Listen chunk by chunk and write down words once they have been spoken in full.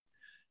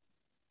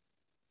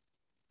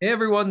Hey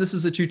everyone, this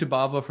is Achuta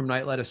Bava from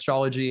Nightlight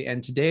Astrology,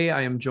 and today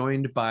I am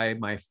joined by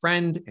my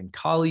friend and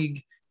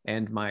colleague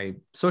and my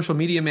social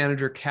media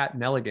manager, Kat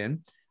Nelligan.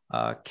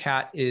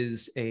 Kat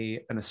is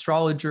an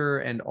astrologer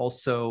and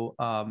also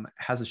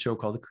has a show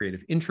called The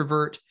Creative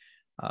Introvert.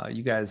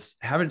 You guys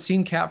haven't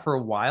seen Kat for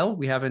a while.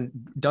 We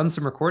haven't done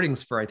some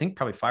recordings for, I think,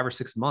 probably 5 or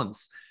 6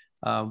 months.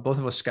 Both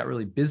of us got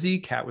really busy.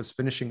 Kat was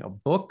finishing a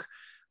book.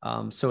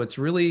 So it's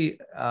really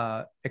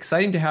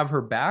exciting to have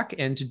her back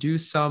and to do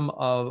some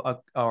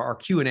of our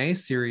Q&A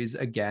series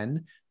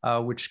again,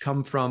 which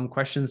come from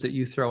questions that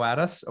you throw at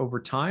us over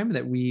time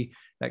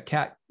that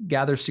Kat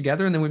gathers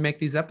together, and then we make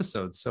these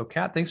episodes. So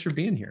Kat, thanks for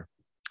being here.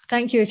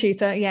 Thank you,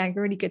 Achita. Yeah,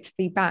 really good to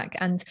be back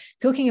and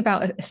talking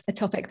about a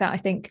topic that I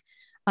think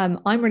I'm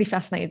really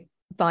fascinated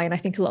by, and I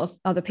think a lot of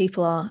other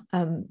people are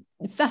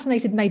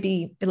fascinated,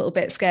 maybe a little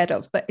bit scared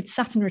of, but it's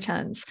Saturn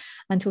returns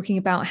and talking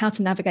about how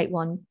to navigate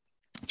one.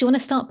 Do you want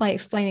to start by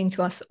explaining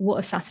to us what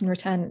a Saturn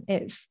return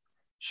is?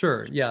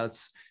 Sure. Yeah,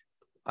 it's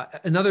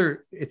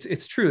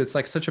true. It's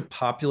like such a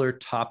popular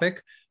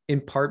topic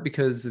in part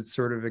because it's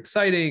sort of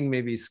exciting,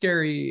 maybe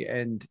scary,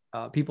 and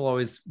people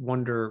always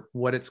wonder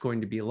what it's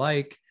going to be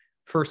like.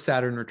 First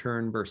Saturn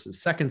return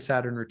versus second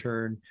Saturn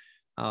return.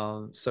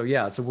 So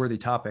yeah, it's a worthy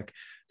topic.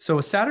 So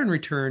a Saturn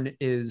return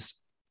is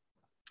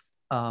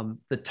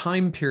the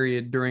time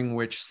period during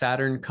which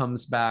Saturn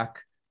comes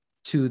back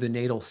to the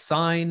natal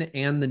sign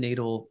and the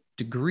natal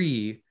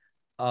degree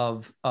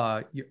or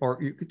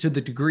to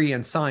the degree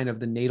and sign of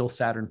the natal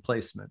Saturn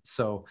placement.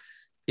 So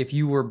if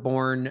you were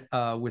born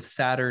with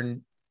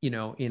Saturn,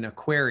 in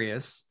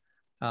Aquarius,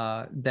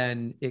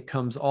 then it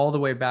comes all the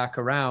way back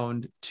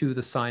around to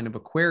the sign of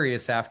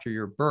Aquarius after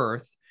your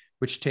birth,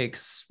 which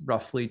takes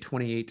roughly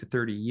 28 to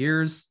 30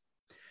 years.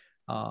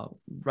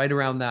 Right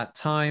around that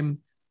time,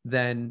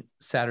 then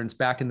Saturn's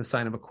back in the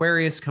sign of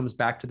Aquarius, comes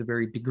back to the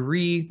very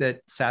degree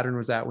that Saturn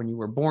was at when you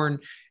were born,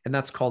 and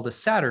that's called a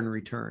Saturn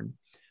return.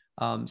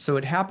 So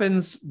it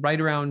happens right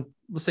around,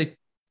 let's say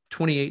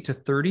 28 to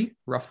 30,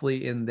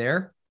 roughly in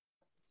there.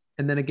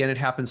 And then again, it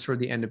happens toward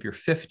the end of your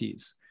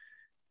 50s.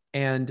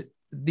 And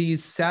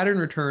these Saturn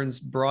returns,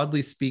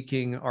 broadly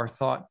speaking, are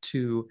thought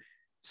to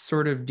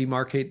sort of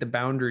demarcate the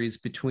boundaries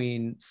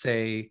between,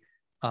 say,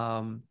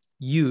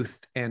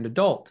 youth and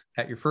adult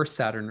at your first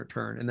Saturn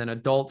return, and then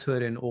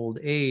adulthood and old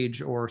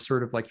age, or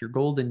sort of like your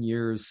golden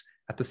years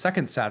at the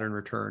second Saturn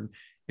return.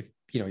 If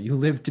you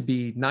live to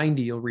be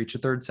 90, you'll reach a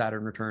third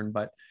Saturn return,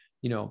 but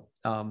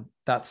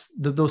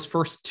those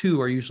first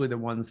two are usually the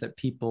ones that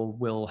people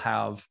will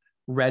have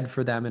read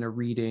for them in a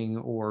reading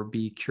or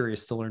be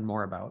curious to learn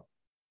more about.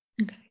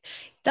 Okay,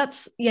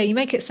 you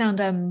make it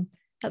sound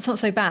that's not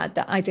so bad,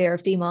 that idea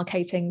of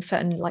demarcating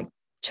certain like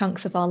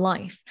chunks of our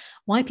life.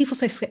 Why are people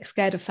so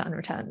scared of Saturn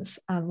returns?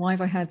 Why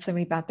have I heard so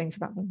many bad things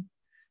about them?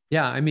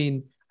 Yeah, I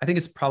mean, I think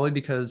it's probably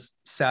because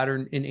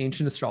Saturn, in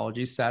ancient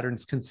astrology,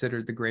 Saturn's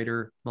considered the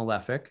greater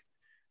malefic,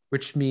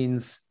 which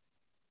means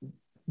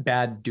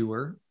bad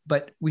doer.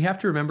 But we have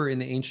to remember in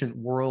the ancient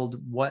world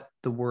what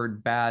the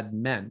word bad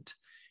meant.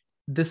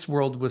 This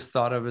world was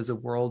thought of as a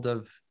world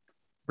of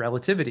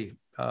relativity,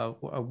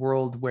 a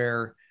world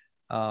where,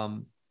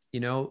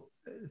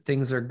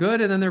 things are good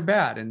and then they're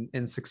bad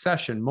in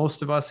succession.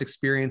 Most of us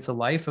experience a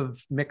life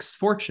of mixed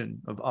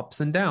fortune, of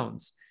ups and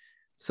downs.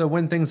 So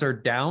when things are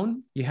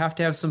down, you have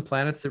to have some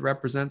planets that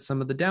represent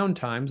some of the down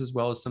times as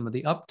well as some of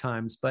the up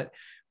times. But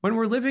when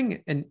we're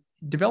living and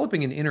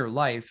developing an inner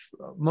life,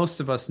 most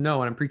of us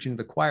know, and I'm preaching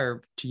to the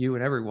choir to you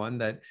and everyone,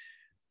 that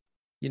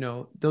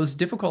those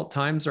difficult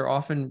times are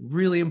often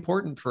really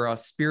important for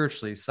us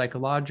spiritually,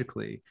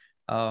 psychologically,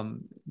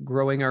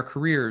 growing our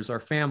careers,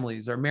 our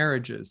families, our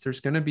marriages. There's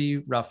going to be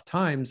rough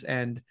times,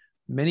 and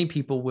many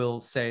people will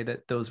say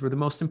that those were the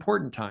most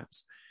important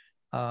times.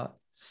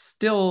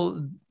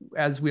 Still,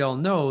 as we all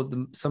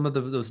know, some of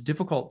those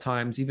difficult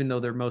times, even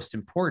though they're most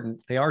important,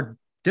 they are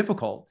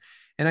difficult.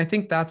 And I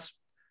think that's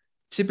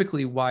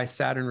typically why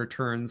Saturn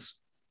returns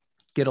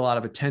get a lot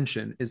of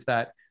attention, is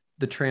that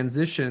the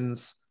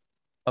transitions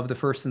of the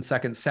first and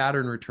second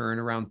Saturn return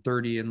around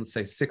 30 and let's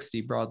say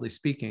 60, broadly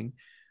speaking,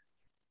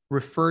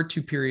 refer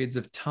to periods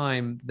of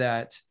time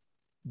that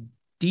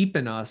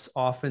deepen us,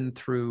 often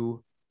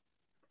through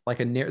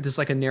there's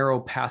like a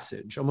narrow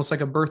passage, almost like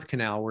a birth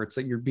canal, where it's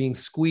like you're being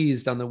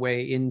squeezed on the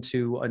way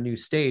into a new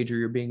stage, or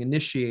you're being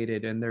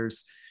initiated, and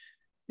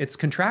it's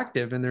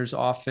contractive, and there's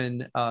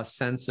often a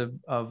sense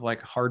of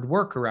like hard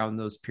work around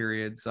those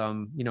periods,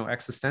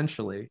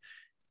 existentially,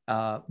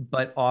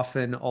 but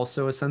often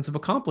also a sense of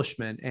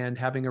accomplishment and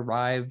having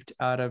arrived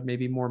at a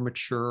maybe more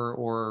mature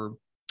or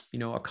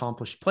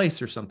accomplished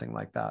place or something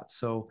like that.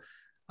 So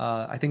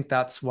I think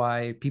that's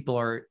why people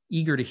are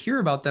eager to hear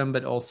about them,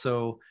 but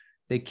also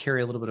they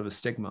carry a little bit of a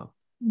stigma.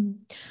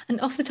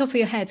 And off the top of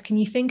your head, can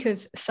you think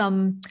of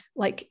some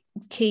like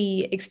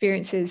key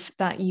experiences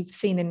that you've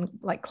seen in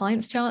like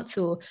clients' charts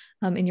or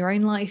in your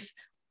own life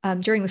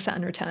during the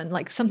Saturn return,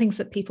 like some things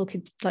that people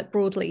could like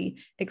broadly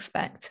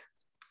expect?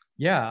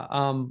 Yeah.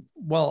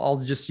 Well, I'll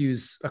just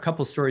use a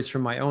couple of stories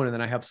from my own, and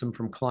then I have some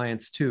from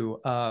clients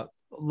too.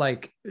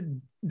 Like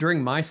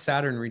during my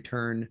Saturn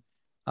return,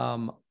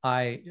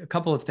 a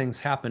couple of things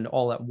happened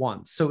all at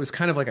once. So it was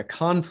kind of like a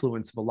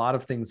confluence of a lot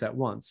of things at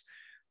once.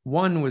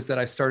 One was that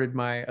I started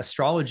my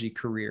astrology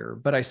career,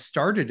 but I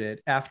started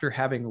it after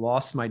having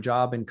lost my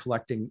job and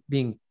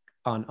being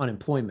on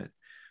unemployment.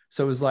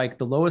 So it was like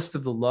the lowest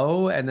of the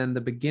low, and then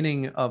the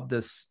beginning of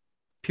this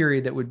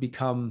period that would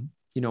become,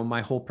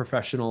 my whole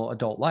professional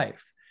adult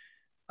life.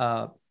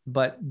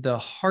 But the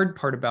hard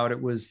part about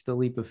it was the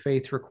leap of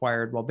faith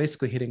required while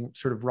basically hitting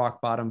sort of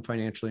rock bottom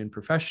financially and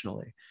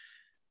professionally.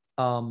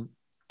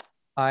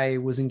 I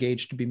was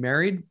engaged to be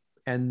married,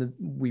 and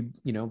we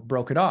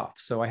broke it off.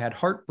 So I had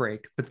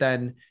heartbreak, but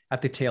then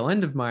at the tail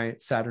end of my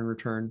Saturn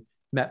return,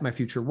 met my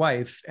future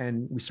wife,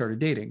 and we started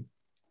dating.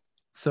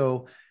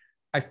 So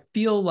I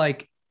feel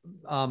like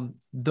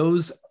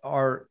those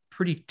are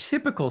pretty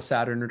typical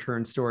Saturn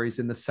return stories,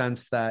 in the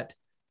sense that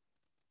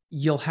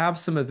you'll have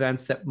some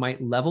events that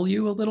might level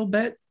you a little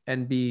bit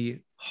and be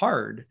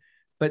hard,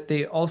 but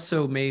they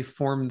also may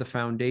form the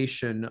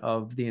foundation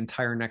of the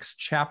entire next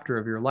chapter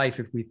of your life,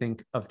 if we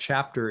think of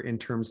chapter in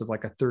terms of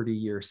like a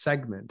 30-year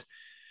segment.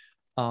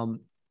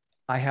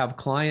 I have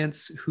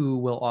clients who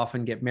will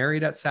often get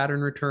married at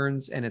Saturn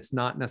returns, and it's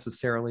not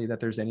necessarily that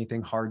there's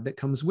anything hard that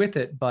comes with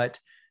it, but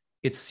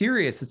it's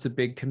serious. It's a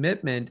big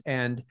commitment.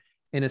 And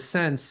in a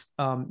sense,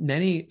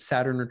 many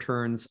Saturn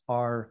returns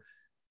are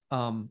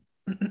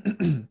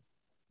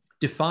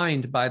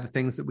defined by the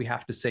things that we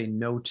have to say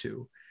no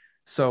to.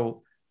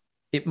 So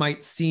it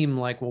might seem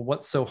like, well,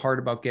 what's so hard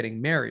about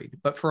getting married?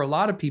 But for a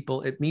lot of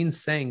people, it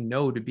means saying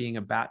no to being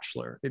a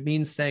bachelor. It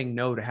means saying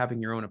no to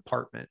having your own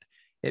apartment.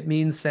 It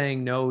means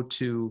saying no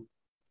to,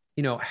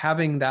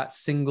 having that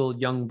single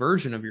young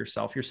version of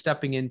yourself. You're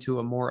stepping into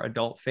a more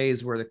adult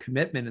phase where the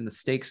commitment and the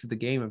stakes of the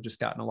game have just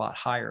gotten a lot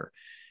higher,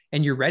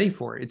 and you're ready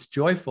for it. It's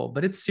joyful,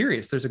 but it's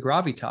serious. There's a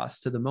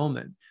gravitas to the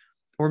moment.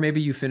 Or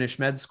maybe you finish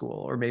med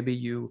school, or maybe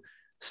you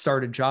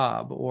start a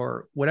job,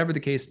 or whatever the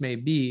case may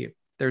be.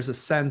 There's a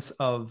sense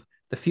of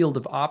the field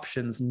of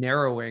options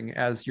narrowing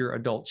as your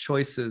adult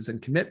choices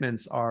and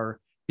commitments are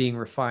being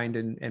refined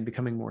and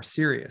becoming more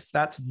serious.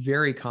 That's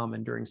very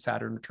common during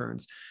Saturn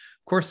returns.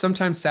 Of course,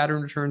 sometimes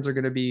Saturn returns are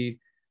going to be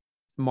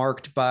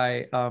marked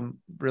by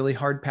really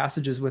hard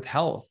passages with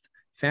health,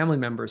 family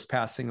members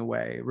passing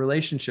away,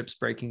 relationships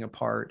breaking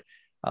apart,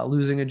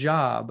 losing a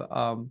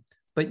job.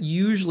 But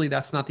usually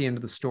that's not the end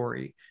of the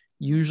story.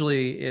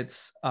 Usually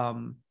it's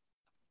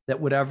that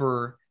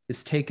whatever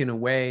is taken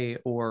away,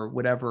 or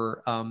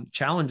whatever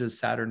challenges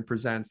Saturn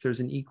presents,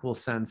 there's an equal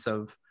sense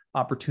of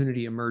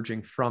opportunity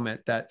emerging from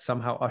it that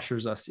somehow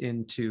ushers us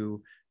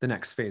into the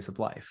next phase of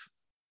life.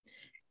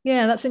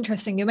 Yeah, that's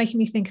interesting. You're making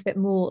me think of it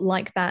more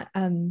like that,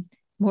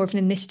 more of an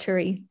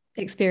initiatory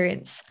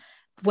experience,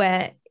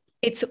 where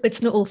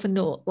it's not all for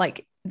naught.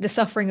 Like the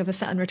suffering of a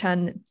Saturn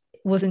return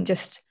wasn't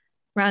just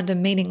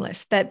random,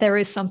 meaningless. That there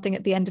is something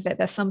at the end of it.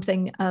 There's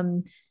something,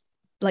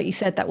 like you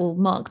said, that will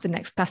mark the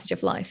next passage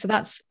of life. So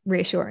that's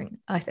reassuring,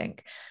 I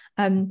think.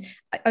 I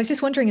was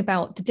just wondering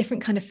about the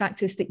different kind of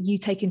factors that you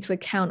take into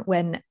account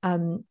when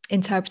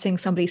interpreting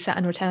somebody's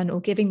Saturn return, or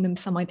giving them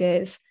some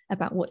ideas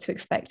about what to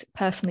expect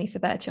personally for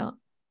their chart.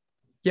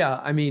 Yeah,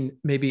 I mean,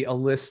 maybe a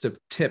list of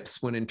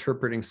tips when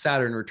interpreting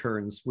Saturn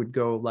returns would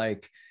go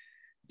like,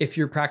 if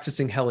you're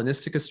practicing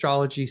Hellenistic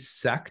astrology,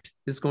 sect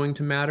is going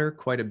to matter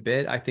quite a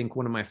bit. I think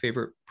one of my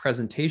favorite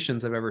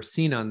presentations I've ever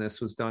seen on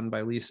this was done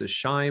by Lisa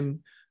Scheim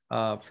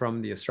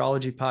from the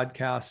Astrology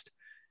Podcast.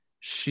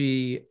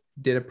 She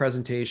did a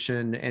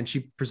presentation, and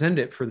she presented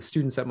it for the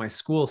students at my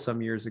school some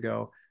years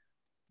ago,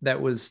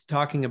 that was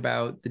talking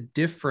about the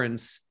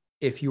difference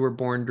if you were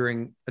born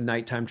during a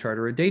nighttime chart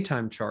or a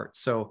daytime chart.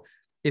 So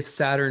if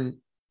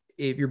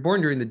you're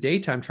born during the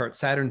daytime chart,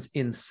 Saturn's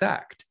in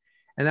sect.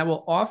 And that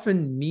will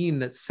often mean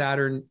that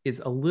Saturn is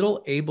a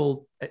little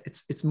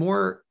it's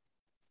more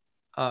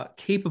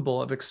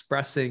capable of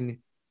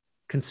expressing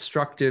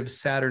constructive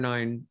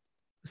Saturnine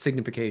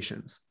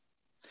significations.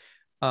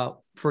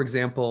 For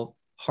example,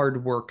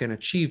 hard work and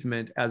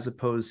achievement, as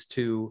opposed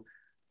to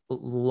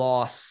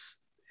loss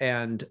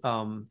and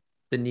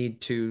the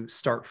need to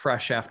start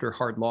fresh after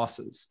hard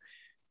losses.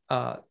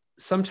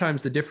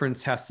 Sometimes the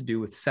difference has to do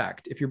with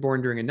sect. If you're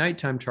born during a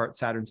nighttime chart,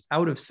 Saturn's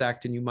out of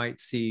sect, and you might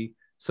see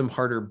some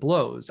harder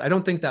blows. I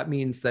don't think that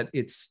means that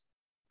it's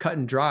cut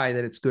and dry,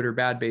 that it's good or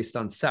bad based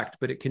on sect,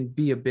 but it can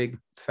be a big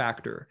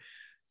factor.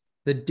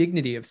 The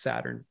dignity of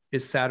Saturn.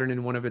 Is Saturn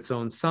in one of its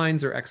own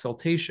signs or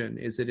exaltation?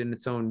 Is it in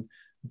its own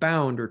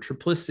bound or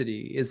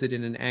triplicity? Is it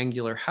in an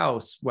angular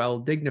house, well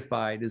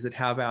dignified? Does it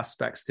have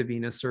aspects to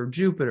Venus or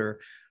Jupiter?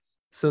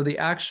 So the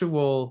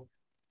actual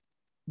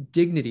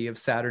dignity of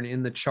Saturn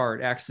in the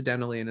chart,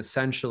 accidentally and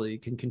essentially,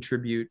 can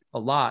contribute a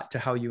lot to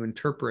how you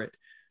interpret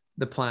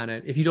the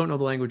planet. If you don't know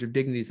the language of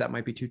dignities, that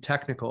might be too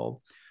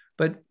technical.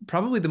 But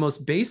probably the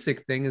most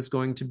basic thing is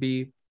going to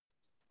be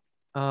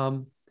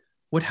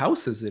what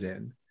house is it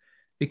in?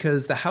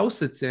 Because the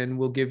house it's in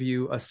will give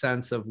you a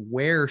sense of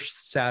where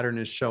Saturn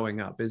is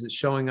showing up. Is it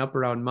showing up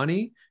around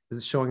money? Is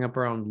it showing up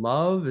around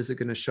love? Is it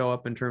going to show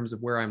up in terms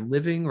of where I'm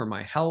living or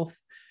my health?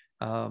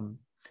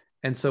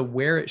 And so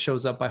where it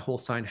shows up by whole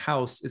sign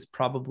house is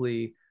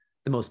probably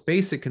the most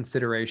basic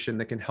consideration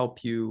that can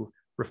help you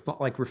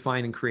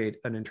refine and create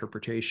an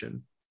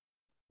interpretation.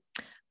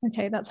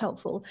 Okay, that's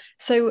helpful.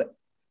 So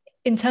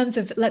in terms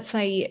of, let's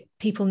say,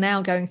 people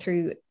now going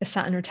through a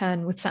Saturn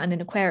return with Saturn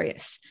in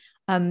Aquarius,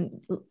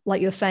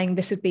 like you're saying,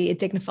 this would be a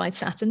dignified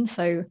Saturn.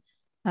 So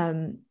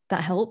that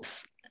helps.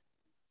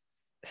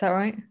 Is that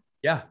right?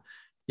 Yeah.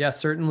 Yeah,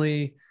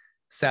 certainly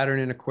Saturn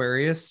in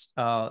Aquarius,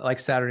 like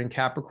Saturn in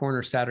Capricorn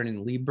or Saturn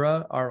in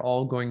Libra, are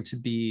all going to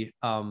be,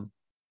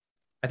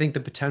 I think the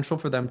potential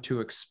for them to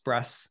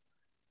express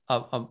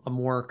a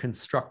more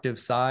constructive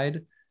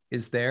side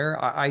is there.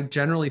 I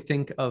generally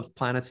think of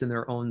planets in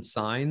their own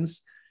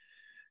signs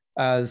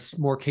as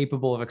more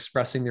capable of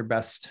expressing their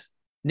best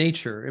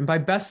nature. And by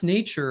best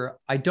nature,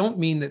 I don't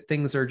mean that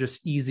things are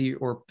just easy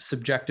or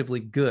subjectively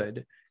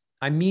good.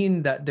 I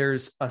mean that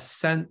there's a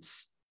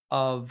sense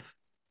of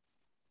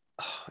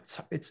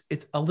it's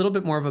a little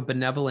bit more of a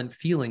benevolent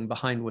feeling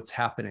behind what's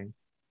happening,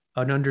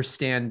 an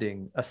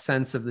understanding, a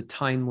sense of the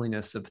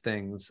timeliness of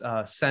things,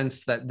 a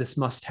sense that this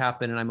must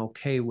happen and I'm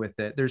okay with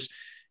it.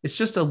 It's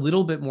just a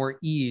little bit more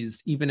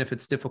ease, even if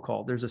it's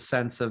difficult. There's a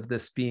sense of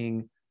this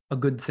being a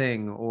good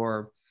thing.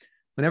 Or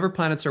whenever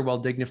planets are well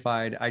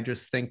dignified, I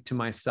just think to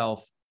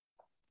myself,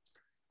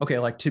 okay,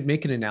 like to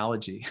make an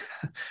analogy,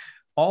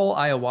 all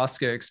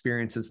ayahuasca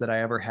experiences that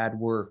I ever had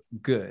were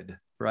good,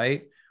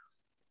 right?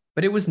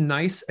 But it was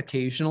nice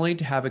occasionally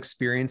to have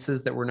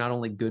experiences that were not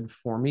only good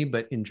for me,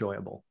 but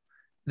enjoyable.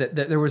 That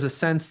there was a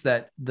sense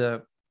that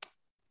the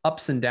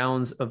ups and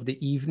downs of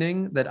the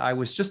evening, that I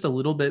was just a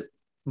little bit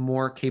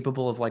more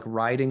capable of like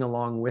riding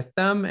along with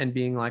them and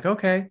being like,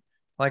 okay,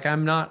 like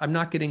I'm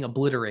not getting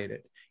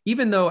obliterated.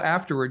 Even though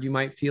afterward you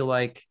might feel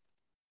like,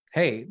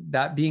 hey,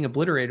 that being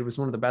obliterated was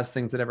one of the best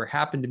things that ever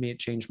happened to me. It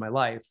changed my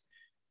life.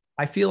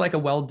 I feel like a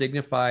well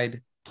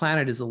dignified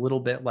planet is a little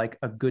bit like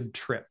a good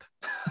trip.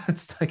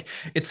 It's like,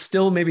 it's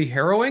still maybe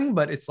harrowing,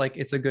 but it's like,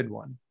 it's a good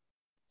one.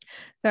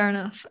 Fair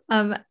enough.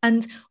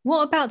 And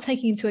what about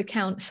taking into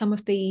account some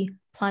of the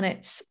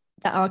planets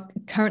that are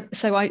current?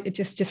 So I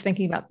just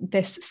thinking about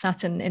this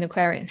Saturn in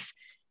Aquarius,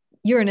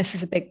 Uranus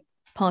is a big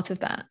part of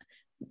that.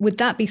 Would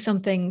that be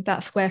something,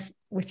 that square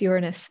with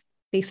Uranus,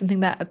 be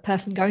something that a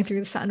person going through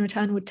the Saturn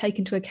return would take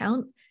into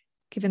account,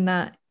 given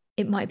that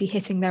it might be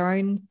hitting their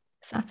own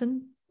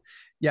Saturn?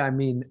 Yeah, I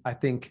mean, I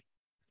think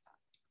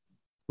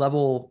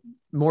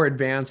more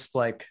advanced,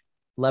 like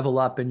level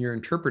up in your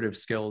interpretive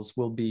skills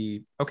will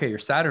be, okay, your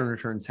Saturn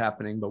return's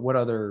happening, but what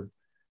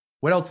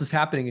else is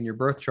happening in your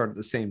birth chart at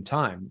the same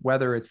time?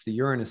 Whether it's the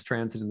Uranus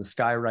transit in the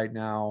sky right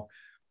now,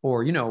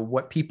 or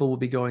what people will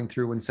be going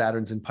through when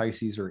Saturn's in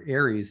Pisces or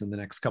Aries in the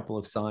next couple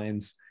of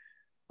signs.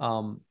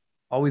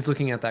 Always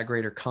looking at that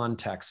greater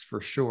context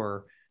for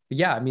sure. But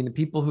yeah, I mean, the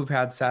people who've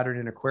had Saturn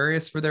in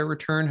Aquarius for their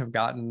return have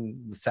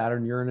gotten the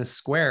Saturn Uranus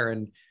square,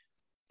 and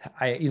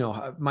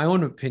my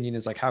own opinion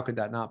is like, how could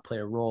that not play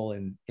a role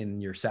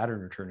in your Saturn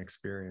return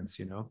experience?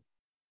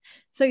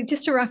 So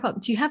just to wrap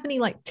up, do you have any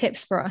like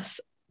tips for us,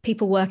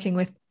 people working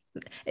with,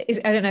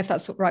 I don't know if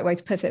that's the right way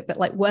to put it, but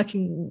like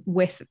working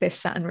with this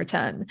Saturn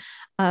return,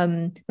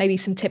 maybe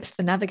some tips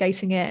for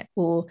navigating it,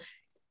 or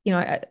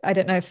I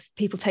don't know if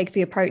people take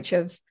the approach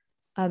of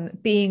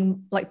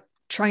being like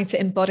trying to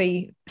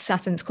embody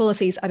Saturn's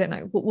qualities. I don't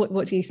know.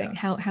 What do you think?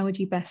 How would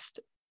you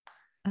best?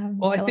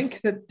 Well, I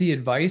think that the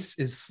advice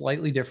is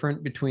slightly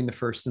different between the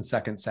first and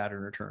second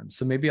Saturn returns.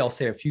 So maybe I'll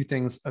say a few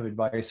things of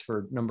advice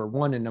for number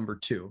one and number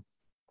two.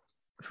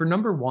 For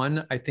number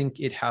one, I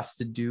think it has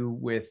to do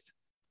with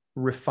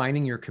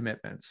refining your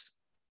commitments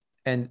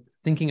and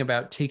thinking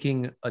about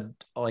taking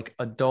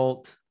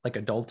adulting,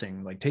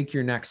 like take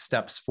your next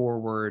steps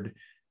forward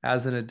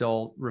as an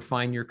adult,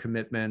 refine your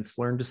commitments,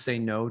 learn to say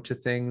no to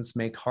things,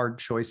 make hard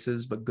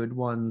choices, but good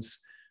ones.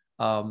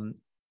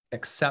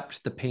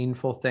 Accept the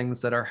painful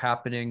things that are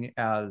happening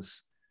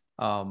as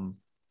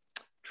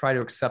try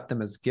to accept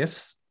them as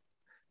gifts,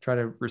 try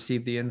to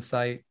receive the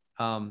insight.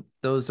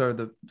 Those are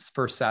the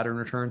first Saturn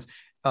returns.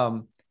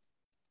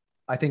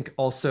 I think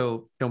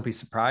also don't be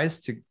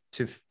surprised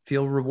to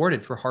feel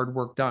rewarded for hard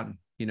work done,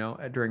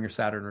 during your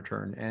Saturn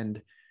return,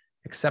 and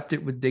accept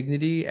it with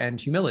dignity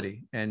and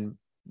humility, and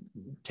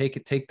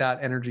take that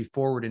energy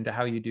forward into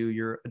how you do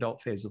your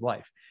adult phase of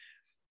life.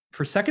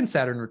 For second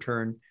Saturn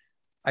return,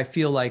 I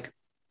feel like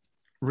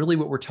really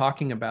what we're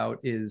talking about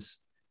is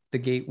the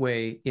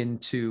gateway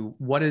into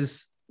what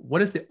is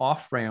the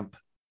off-ramp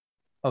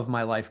of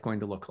my life going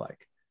to look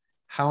like?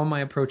 How am I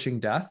approaching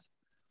death?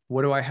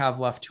 What do I have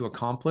left to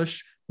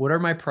accomplish? What are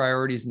my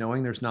priorities,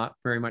 knowing there's not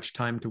very much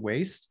time to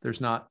waste? There's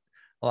not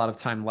a lot of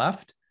time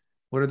left.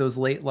 What are those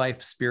late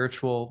life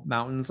spiritual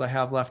mountains I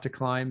have left to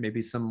climb?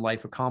 Maybe some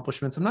life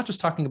accomplishments. I'm not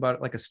just talking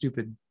about like a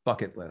stupid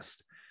bucket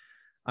list.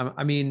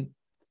 I mean,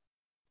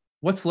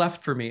 what's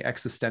left for me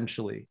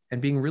existentially,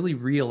 and being really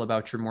real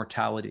about your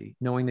mortality,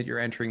 knowing that you're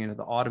entering into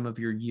the autumn of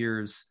your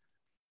years.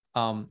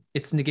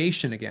 It's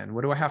negation again.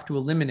 What do I have to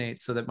eliminate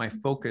so that my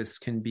focus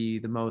can be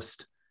the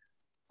most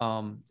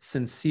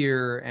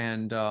sincere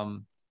and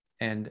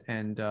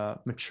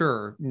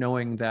mature,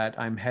 knowing that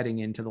I'm heading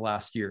into the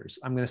last years.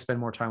 I'm going to spend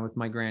more time with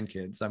my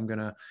grandkids. I'm going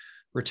to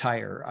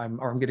retire.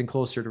 I'm getting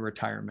closer to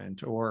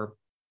retirement, or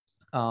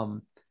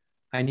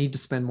I need to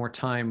spend more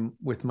time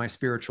with my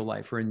spiritual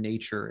life or in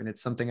nature. And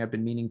it's something I've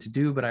been meaning to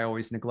do, but I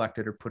always neglect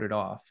it or put it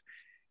off.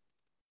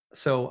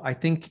 So I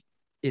think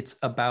it's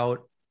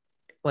about,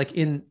 like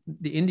in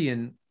the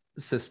Indian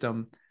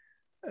system,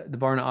 the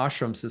Varna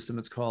ashram system,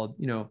 it's called,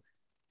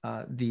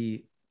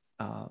 the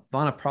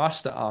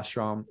Vanaprastha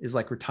ashram is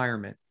like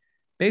retirement.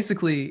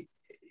 Basically,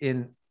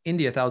 in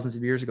India, thousands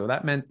of years ago,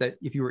 that meant that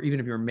even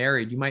if you were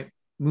married, you might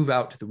move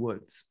out to the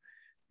woods,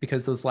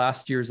 because those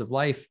last years of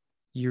life,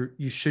 you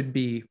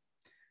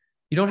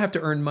don't have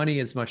to earn money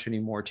as much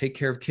anymore, take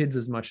care of kids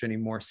as much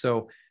anymore.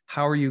 So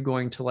how are you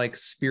going to like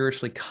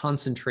spiritually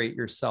concentrate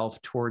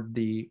yourself toward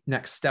the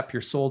next step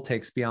your soul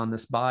takes beyond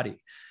this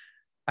body?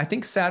 I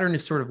think Saturn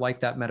is sort of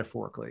like that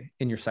metaphorically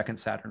in your second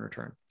Saturn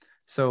return.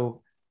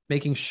 So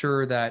making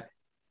sure that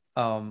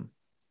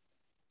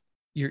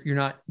you're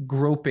not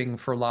groping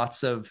for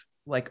lots of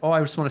like, oh,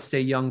 I just want to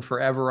stay young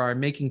forever, or I'm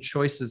making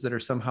choices that are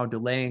somehow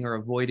delaying or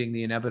avoiding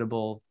the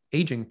inevitable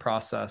aging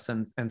process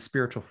and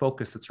spiritual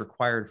focus that's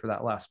required for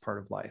that last part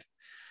of life.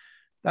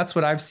 That's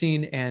what I've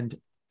seen. And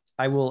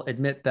I will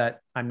admit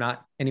that I'm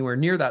not anywhere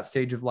near that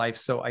stage of life.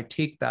 So I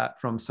take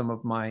that from some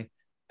of my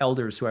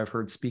elders who I've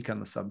heard speak on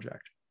the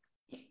subject.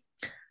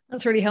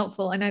 That's really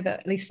helpful. I know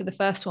that at least for the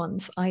first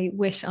ones, I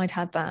wish I'd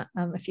had that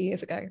a few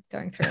years ago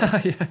going through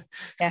it.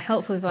 Yeah,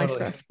 helpful advice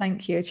for us.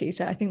 Thank you,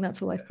 Achita. I think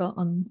that's all I've got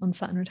on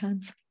Saturn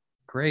returns.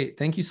 Great.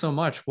 Thank you so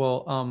much.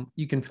 Well,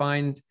 you can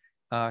find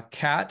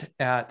Kat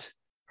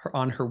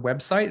on her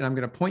website, and I'm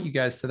going to point you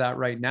guys to that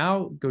right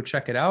now. Go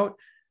check it out.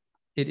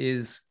 It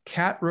is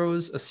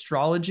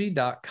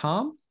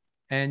catroseastrology.com,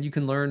 and you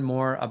can learn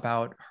more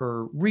about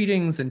her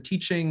readings and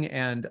teaching.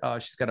 And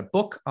she's got a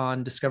book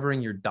on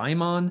discovering your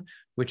daimon,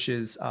 which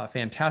is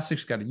fantastic.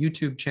 She's got a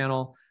YouTube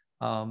channel.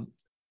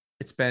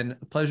 It's been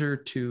a pleasure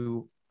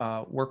to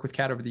work with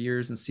Kat over the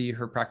years and see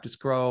her practice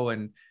grow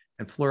and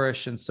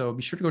flourish. And so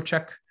be sure to go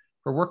check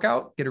her work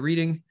out, get a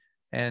reading.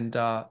 And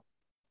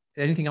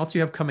anything else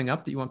you have coming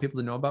up that you want people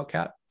to know about,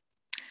 Kat?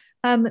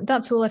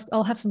 That's all.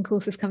 I'll have some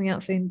courses coming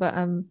out soon, but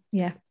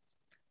yeah.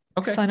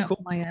 Okay. Sign up for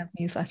my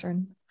newsletter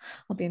and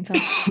I'll be in touch.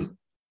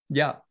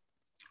 Yeah.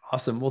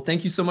 Awesome. Well,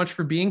 thank you so much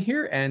for being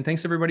here. And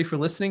thanks everybody for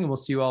listening. And we'll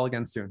see you all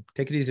again soon.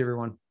 Take it easy,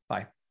 everyone.